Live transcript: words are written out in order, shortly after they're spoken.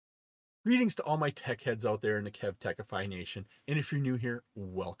Greetings to all my tech heads out there in the KevTechify nation, and if you're new here,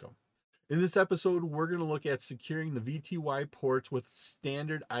 welcome. In this episode, we're going to look at securing the VTY ports with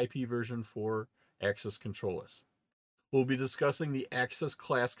standard IPv4 access control list. We'll be discussing the access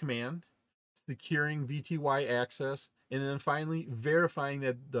class command, securing VTY access, and then finally verifying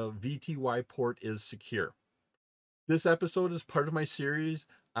that the VTY port is secure. This episode is part of my series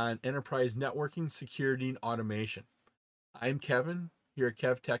on enterprise networking, security, and automation. I'm Kevin here at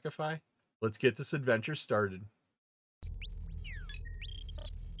KevTechify. Let's get this adventure started.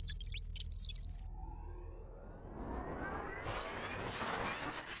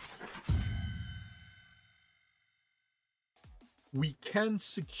 We can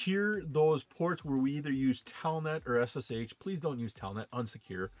secure those ports where we either use Telnet or SSH. Please don't use Telnet,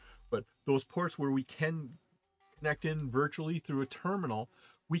 unsecure. But those ports where we can connect in virtually through a terminal,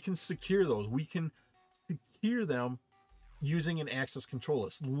 we can secure those. We can secure them using an access control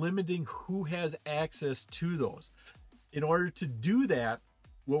list, limiting who has access to those. In order to do that,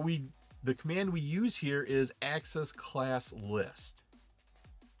 the command we use here is access class list.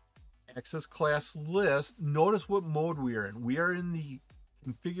 Access class list, notice what mode we are in. We are in the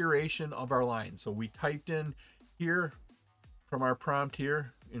configuration of our line. So we typed in here from our prompt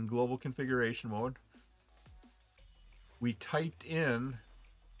here in global configuration mode. We typed in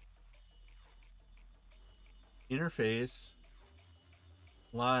interface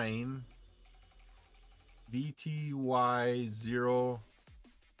line VTY 0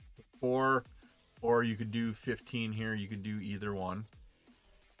 to 4, or you could do 15 here. You could do either one.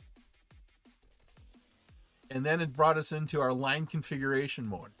 And then it brought us into our line configuration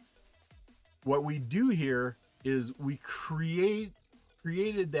mode. What we do here is we created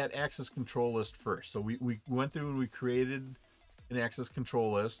that access control list first. So we went through and we created an access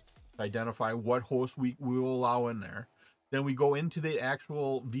control list to identify what host we will allow in there. Then we go into the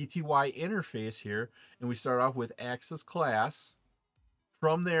actual VTY interface here, and we start off with access class.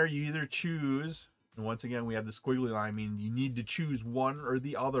 From there, you either choose, and once again, we have the squiggly line, meaning you need to choose one or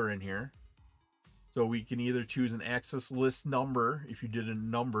the other in here. So we can either choose an access list number if you did a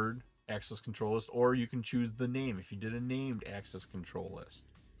numbered access control list, or you can choose the name if you did a named access control list.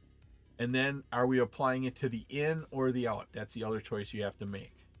 And then are we applying it to the in or the out? That's the other choice you have to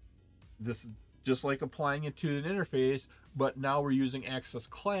make. This is just like applying it to an interface, but now we're using access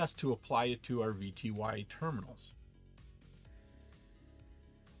class to apply it to our VTY terminals.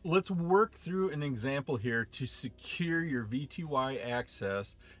 Let's work through an example here to secure your VTY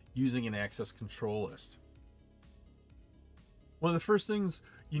access using an access control list. One of the first things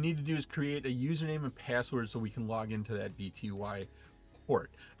you need to do is create a username and password so we can log into that VTY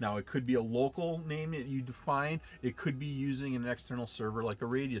port. Now, it could be a local name that you define. It could be using an external server like a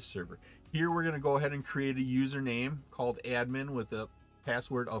Radius server. Here, we're going to go ahead and create a username called admin with a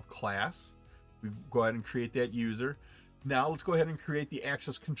password of class. We go ahead and create that user. Now, let's go ahead and create the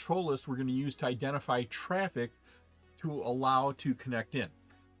access control list we're going to use to identify traffic to allow to connect in.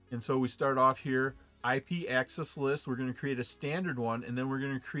 And so we start off here, IP access list. We're going to create a standard one, and then we're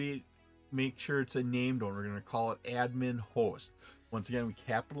going to make sure it's a named one. We're going to call it admin host. Once again, we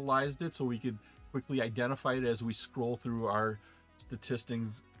capitalized it so we could quickly identify it as we scroll through our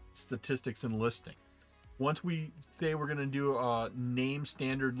statistics and listing. Once we say we're going to do a name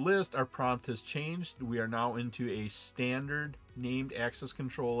standard list, our prompt has changed. We are now into a standard named access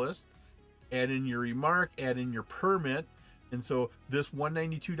control list. Add in your remark, add in your permit. And so this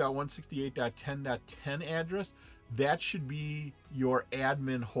 192.168.10.10 address, that should be your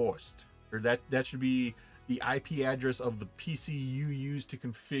admin host, or that should be the IP address of the PC you use to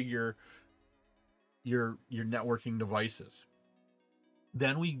configure your networking devices.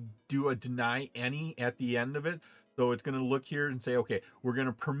 Then we do a deny any at the end of it. So it's going to look here and say, okay, we're going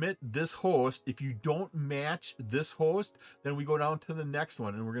to permit this host. If you don't match this host, then we go down to the next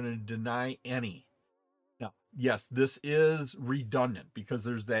one and we're going to deny any. Now, yes, this is redundant because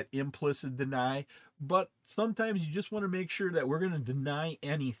there's that implicit deny, but sometimes you just want to make sure that we're going to deny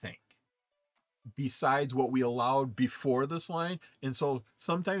anything besides what we allowed before this line. And so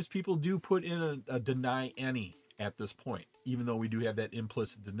sometimes people do put in a deny any at this point, even though we do have that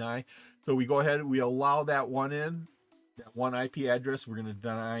implicit deny. So we go ahead, we allow that one in, that one IP address. We're going to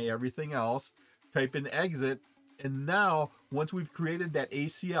deny everything else, type in exit. And now, once we've created that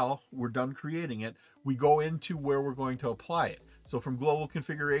ACL, we're done creating it, we go into where we're going to apply it. So from global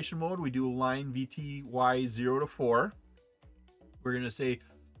configuration mode, we do a line VTY 0 to 4. We're going to say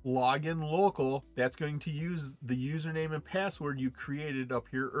login local. That's going to use the username and password you created up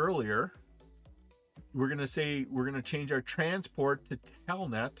here earlier. We're going to say we're going to change our transport to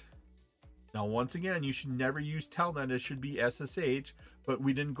Telnet. Now, once again, you should never use telnet. It should be SSH, but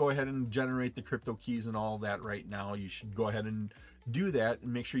we didn't go ahead and generate the crypto keys and all that right now. You should go ahead and do that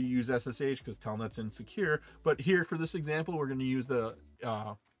and make sure you use SSH because telnet's insecure. But here for this example, we're going to use the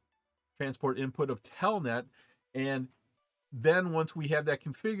transport input of telnet. And then once we have that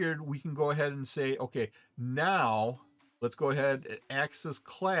configured, we can go ahead and say, okay, now let's go ahead and access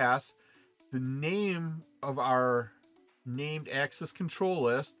class, the name of our named access control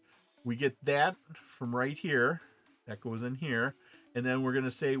list. We get that from right here. That goes in here. And then we're going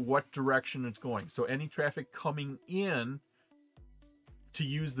to say what direction it's going. So any traffic coming in to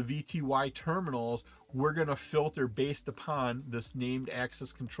use the VTY terminals, we're going to filter based upon this named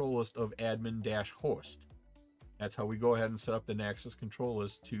access control list of admin-host. That's how we go ahead and set up the access control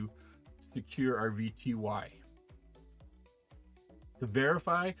list to secure our VTY. To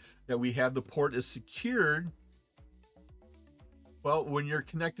verify that we have the port is secured, well, when you're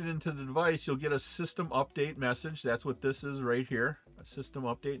connected into the device, you'll get a system update message. That's what this is right here, a system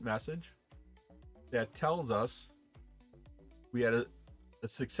update message that tells us we had a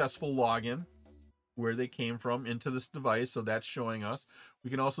successful login, where they came from into this device. So that's showing us. We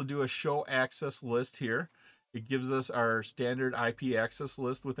can also do a show access list here. It gives us our standard IP access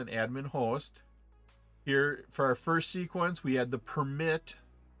list with an admin host. Here for our first sequence, we had the permit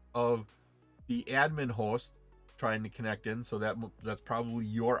of the admin host trying to connect in, so that's probably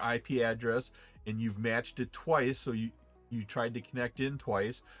your IP address, and you've matched it twice, so you tried to connect in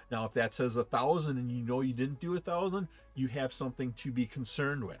twice. Now if that says 1,000 and you know you didn't do 1,000, you have something to be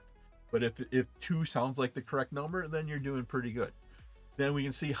concerned with. But if 2 sounds like the correct number, then you're doing pretty good. Then we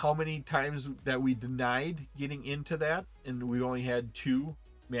can see how many times that we denied getting into that, and we only had 2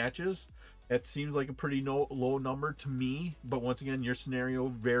 matches. That seems like a pretty low number to me, but once again, your scenario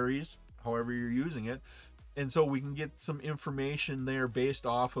varies however you're using it. And so we can get some information there based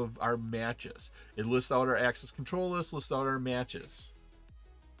off of our matches. It lists out our access control list, lists out our matches.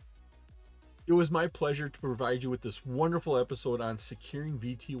 It was my pleasure to provide you with this wonderful episode on securing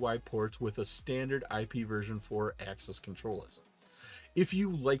VTY ports with a standard IPv4 access control list. If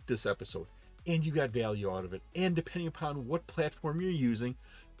you liked this episode and you got value out of it, and depending upon what platform you're using,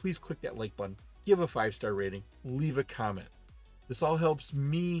 please click that like button, give a 5-star rating, leave a comment. This all helps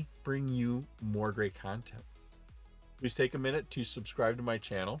me bring you more great content. Please take a minute to subscribe to my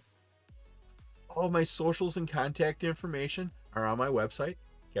channel. All of my socials and contact information are on my website,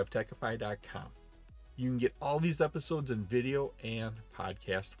 KevTechify.com. You can get all these episodes in video and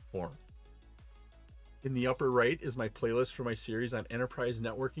podcast form. In the upper right is my playlist for my series on enterprise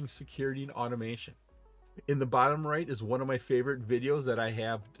networking, security, and automation. In the bottom right is one of my favorite videos that I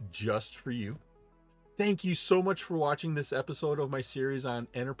have just for you. Thank you so much for watching this episode of my series on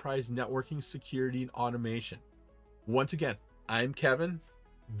enterprise networking, security, and automation. Once again, I'm Kevin.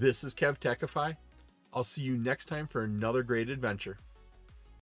 This is KevTechify. I'll see you next time for another great adventure.